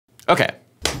Okay,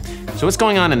 so what's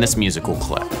going on in this musical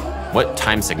clip? What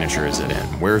time signature is it in?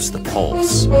 Where's the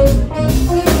pulse?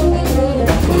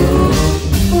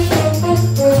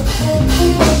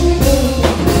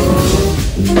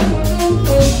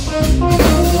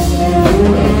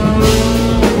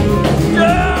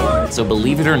 So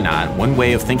believe it or not, one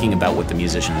way of thinking about what the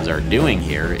musicians are doing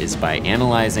here is by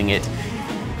analyzing it,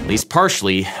 at least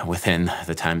partially, within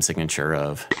the time signature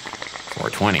of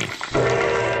 420.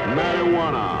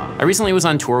 Marijuana. I recently was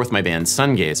on tour with my band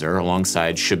Sungazer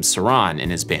alongside Shubh Saran in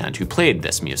his band who played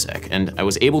this music, and I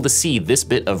was able to see this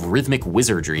bit of rhythmic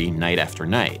wizardry night after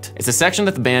night. It's a section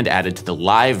that the band added to the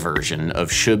live version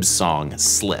of Shubh's song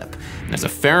Slip. And there's a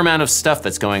fair amount of stuff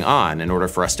that's going on in order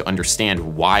for us to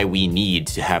understand why we need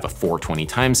to have a 420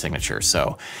 time signature,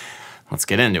 so let's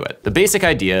get into it. The basic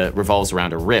idea revolves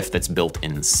around a riff that's built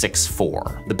in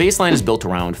 6/4. The bass line is built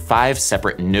around 5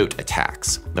 separate note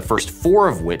attacks, the first 4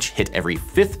 of which hit every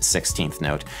 5th 16th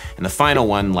note, and the final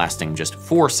one lasting just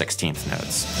 4 16th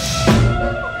notes.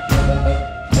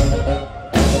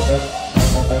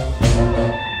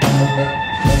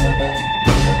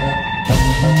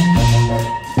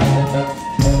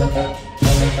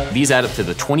 These add up to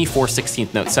the 24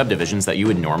 16th note subdivisions that you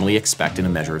would normally expect in a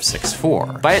measure of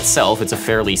 6/4. By itself, it's a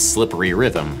fairly slippery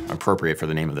rhythm, appropriate for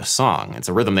the name of the song. It's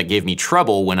a rhythm that gave me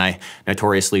trouble when I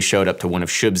notoriously showed up to one of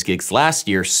Shubh's gigs last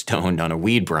year stoned on a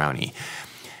weed brownie.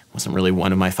 Wasn't really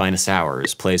one of my finest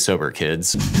hours. Play sober,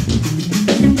 kids.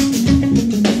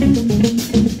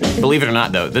 Believe it or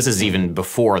not, though, this is even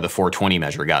before the 420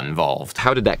 measure got involved.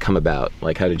 How did that come about?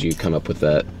 Like, how did you come up with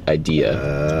that idea?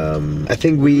 I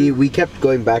think we kept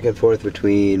going back and forth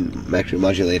between metric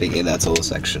modulating in that solo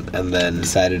section, and then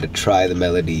decided to try the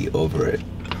melody over it.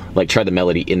 Like try the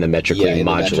melody in the metrically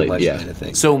modulate. Yeah.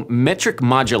 So metric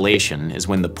modulation is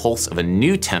when the pulse of a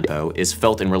new tempo is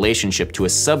felt in relationship to a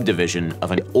subdivision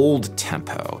of an old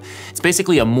tempo. It's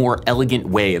basically a more elegant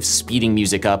way of speeding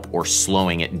music up or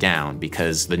slowing it down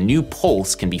because the new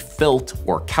pulse can be felt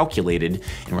or calculated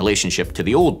in relationship to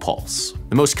the old pulse.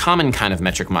 The most common kind of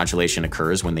metric modulation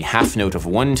occurs when the half note of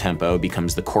one tempo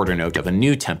becomes the quarter note of a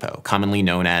new tempo, commonly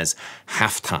known as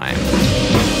halftime.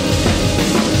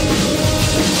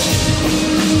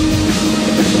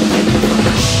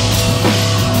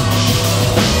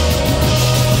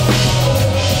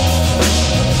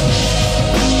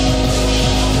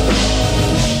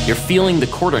 You're feeling the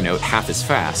quarter note half as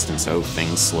fast, and so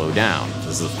things slow down.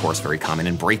 This is, of course, very common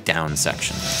in breakdown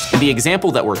sections. In the example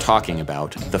that we're talking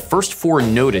about, the first 4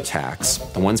 note attacks,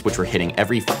 the ones which were hitting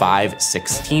every 5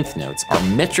 16th notes, are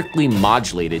metrically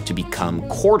modulated to become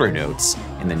quarter notes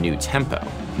in the new tempo.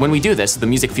 When we do this, the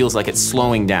music feels like it's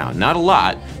slowing down. Not a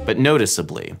lot, but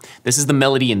noticeably. This is the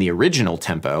melody in the original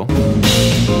tempo.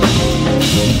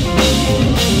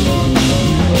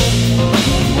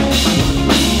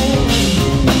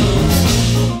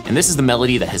 And this is the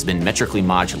melody that has been metrically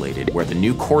modulated, where the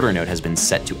new quarter note has been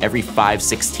set to every 5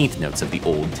 16th notes of the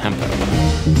old tempo.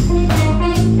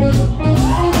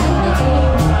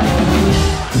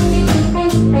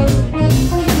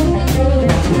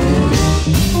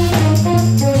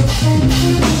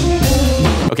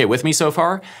 Okay, with me so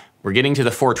far? We're getting to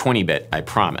the 420 bit, I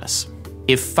promise.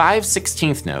 If 5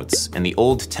 16th notes in the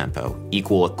old tempo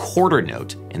equal a quarter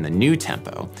note in the new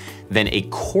tempo, then a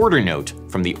quarter note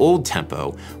from the old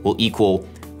tempo will equal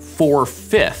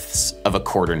 4/5 of a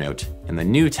quarter note in the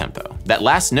new tempo. That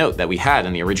last note that we had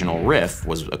in the original riff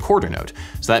was a quarter note.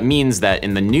 So that means that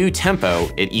in the new tempo,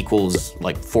 it equals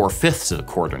like 4/5 of a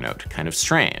quarter note. Kind of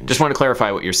strange. Just want to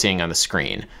clarify what you're seeing on the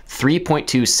screen.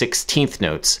 3.2 16th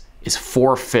notes is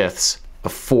 4/5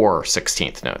 of 4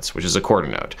 16th notes, which is a quarter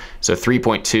note. So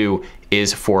 3.2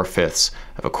 is 4/5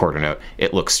 of a quarter note.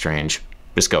 It looks strange.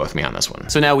 Just go with me on this one.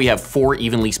 So now we have 4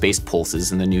 evenly spaced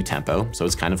pulses in the new tempo, so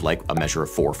it's kind of like a measure of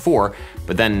 4/4,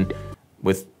 but then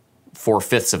with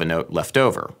 4/5 of a note left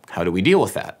over. How do we deal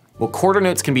with that? Well, quarter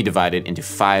notes can be divided into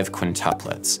 5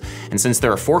 quintuplets. And since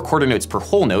there are 4 quarter notes per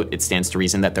whole note, it stands to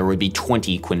reason that there would be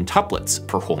 20 quintuplets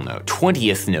per whole note.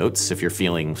 20th notes, if you're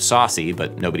feeling saucy,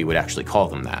 but nobody would actually call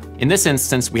them that. In this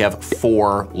instance, we have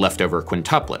 4 leftover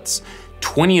quintuplets.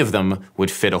 20 of them would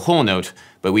fit a whole note,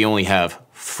 but we only have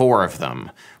 4 of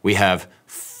them. We have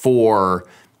 4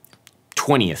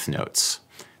 20th notes.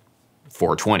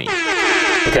 420.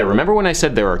 Okay, remember when I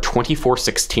said there are 24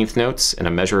 16th notes in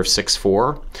a measure of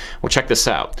 6/4? Well, check this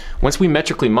out. Once we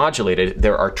metrically modulated,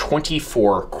 there are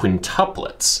 24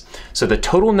 quintuplets. So the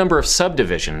total number of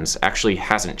subdivisions actually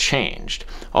hasn't changed.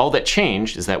 All that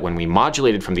changed is that when we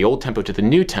modulated from the old tempo to the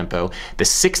new tempo, the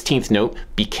 16th note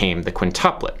became the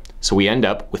quintuplet. So we end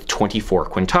up with 24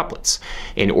 quintuplets.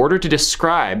 In order to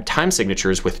describe time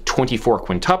signatures with 24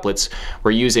 quintuplets, we're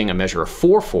using a measure of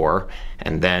 4/4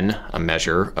 and then a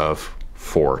measure of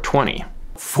 4/20.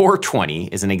 4/20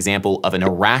 is an example of an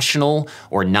irrational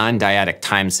or non-dyadic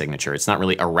time signature. It's not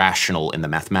really irrational in the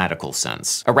mathematical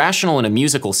sense. Irrational in a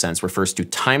musical sense refers to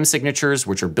time signatures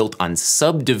which are built on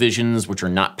subdivisions which are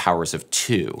not powers of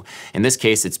 2. In this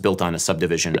case, it's built on a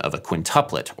subdivision of a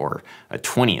quintuplet, or a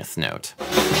 20th note.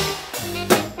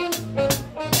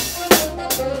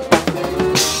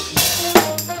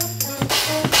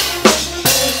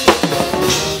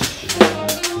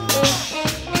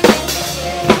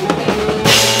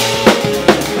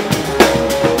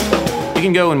 You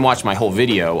can go and watch my whole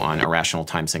video on irrational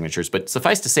time signatures, but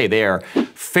suffice to say they are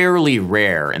fairly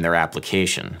rare in their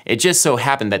application. It just so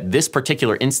happened that this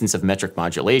particular instance of metric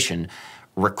modulation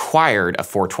required a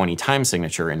 4/20 time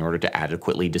signature in order to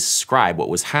adequately describe what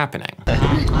was happening.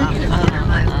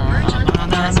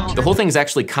 The whole thing is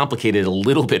actually complicated a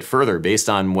little bit further based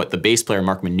on what the bass player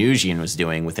Mark Manouchian was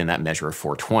doing within that measure of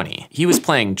 4/20. He was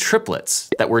playing triplets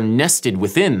that were nested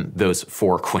within those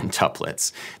 4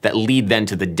 quintuplets that lead then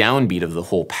to the downbeat of the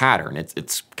whole pattern.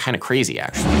 It's kind of crazy,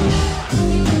 actually.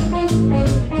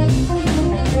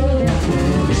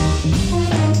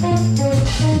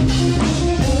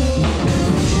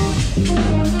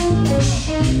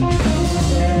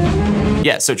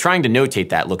 Yeah, so trying to notate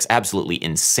that looks absolutely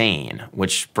insane,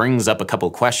 which brings up a couple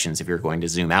questions if you're going to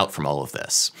zoom out from all of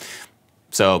this.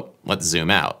 So let's zoom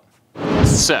out.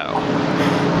 So,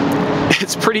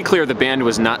 it's pretty clear the band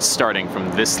was not starting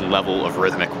from this level of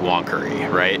rhythmic wonkery,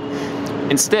 right?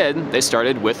 Instead, they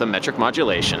started with a metric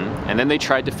modulation, and then they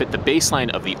tried to fit the bass line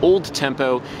of the old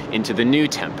tempo into the new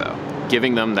tempo,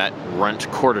 giving them that runt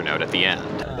quarter note at the end.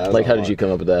 Like, how did you come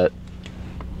up with that?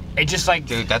 It just like,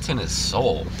 dude, that's in his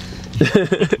soul.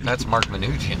 That's Mark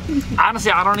Manouchian.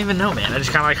 Honestly, I don't even know, man. I just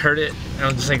kind of like heard it, and I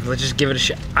was just like, let's just give it a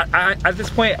shot. At this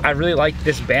point, I really like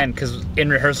this band because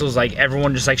in rehearsals, like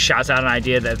everyone just like shouts out an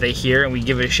idea that they hear, and we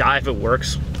give it a shot. If it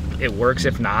works, it works.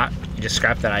 If not, you just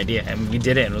scrap that idea. And we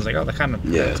did it, and it was like, oh, that's kind of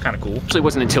cool. Actually, it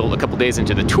wasn't until a couple days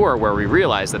into the tour where we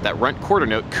realized that that runt quarter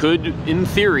note could, in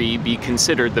theory, be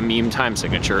considered the meme time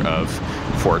signature of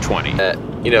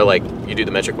 4/20. You know, like you do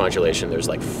the metric modulation. There's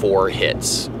like 4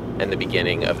 hits in the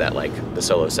beginning of that, like the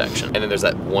solo section, and then there's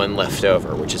that one left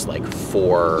over, which is like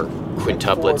 4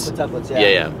 quintuplets. 4 quintuplets,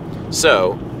 yeah.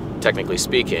 So, technically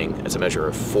speaking, it's a measure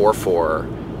of 4/4,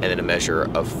 and then a measure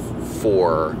of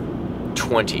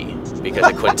 4/20, because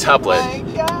a quintuplet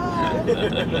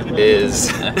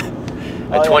is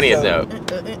a 20th note.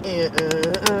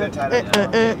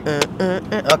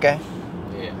 Okay.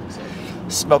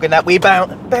 Smoking that weed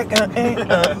bound.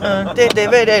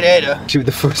 Dude,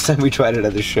 the first time we tried it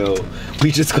at the show,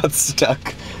 we just got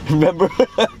stuck. Remember?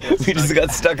 We just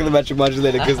got stuck in the metric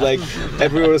modulator because like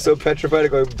everyone was so petrified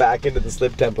of going back into the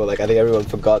slip tempo. Like I think everyone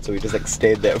forgot, so we just like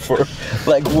stayed there for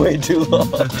like way too long.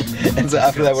 And so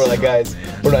after that, we're like, guys,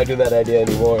 we're not doing that idea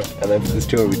anymore. And then for this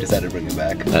tour, we decided to bring it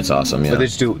back. That's awesome, yeah. But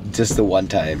let's do just the one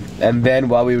time. And then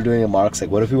while we were doing it, Mark's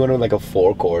like, what if we went on like a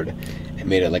 4 chord? It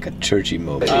made it like a churchy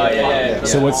moment.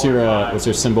 So what's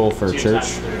your symbol for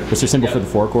church? What's your symbol for the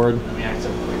 4 chord?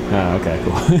 Oh, okay,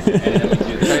 cool.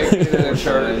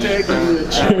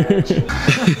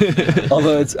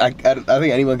 Although it's, I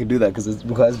think anyone can do that because it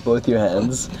requires both your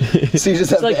hands. So you just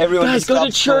have like, everyone guys, just go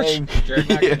to church.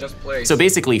 So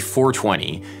basically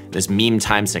 4/20, this meme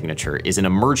time signature, is an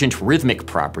emergent rhythmic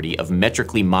property of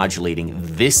metrically modulating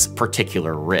this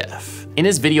particular riff. In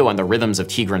his video on the rhythms of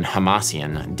Tigran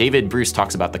Hamasyan, David Bruce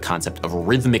talks about the concept of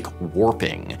rhythmic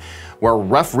warping, where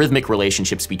rough rhythmic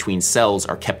relationships between cells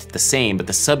are kept the same, but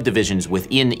the subdivisions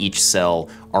within each cell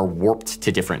are warped to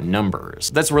different numbers.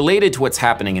 That's related to what's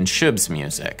happening in Shubh's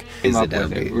music. We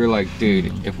were like,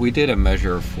 dude, if we did a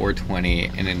measure of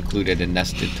 4/20 and included a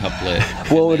nested tuplet,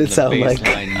 what would it sound like?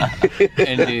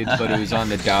 Ended, but it was on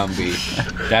the downbeat.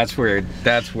 That's where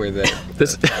the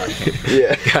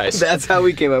yeah, guys, that's how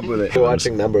we came up with it. We're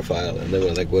watching Numberphile, and then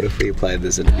we're like, what if we applied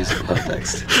this in a music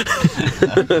context?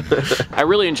 I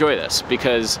really enjoy this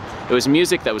because it was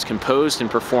music that was composed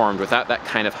and performed without that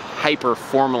kind of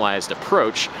hyper-formalized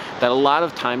approach that a lot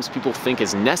of times people think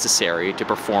is necessary to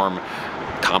perform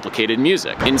complicated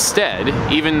music. Instead,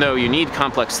 even though you need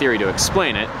complex theory to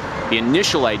explain it, the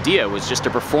initial idea was just to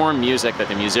perform music that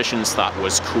the musicians thought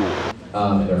was cool.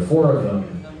 There are 4 of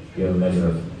them. You have a measure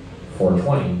of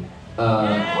 4/20.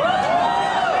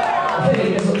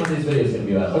 Hey, guess what Monday's video is going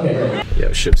to be about? Okay, great. Yeah,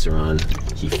 Shubh Saran,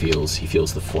 he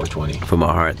feels the 4/20 From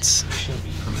our hearts.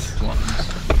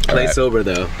 Play sober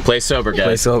though. Play sober, guys.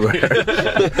 Play sober.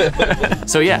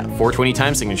 So yeah, 420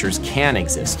 time signatures can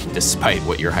exist despite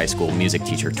what your high school music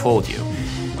teacher told you.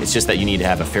 It's just that you need to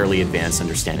have a fairly advanced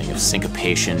understanding of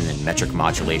syncopation and metric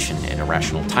modulation and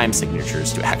irrational time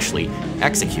signatures to actually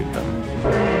execute them.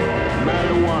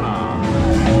 Marijuana.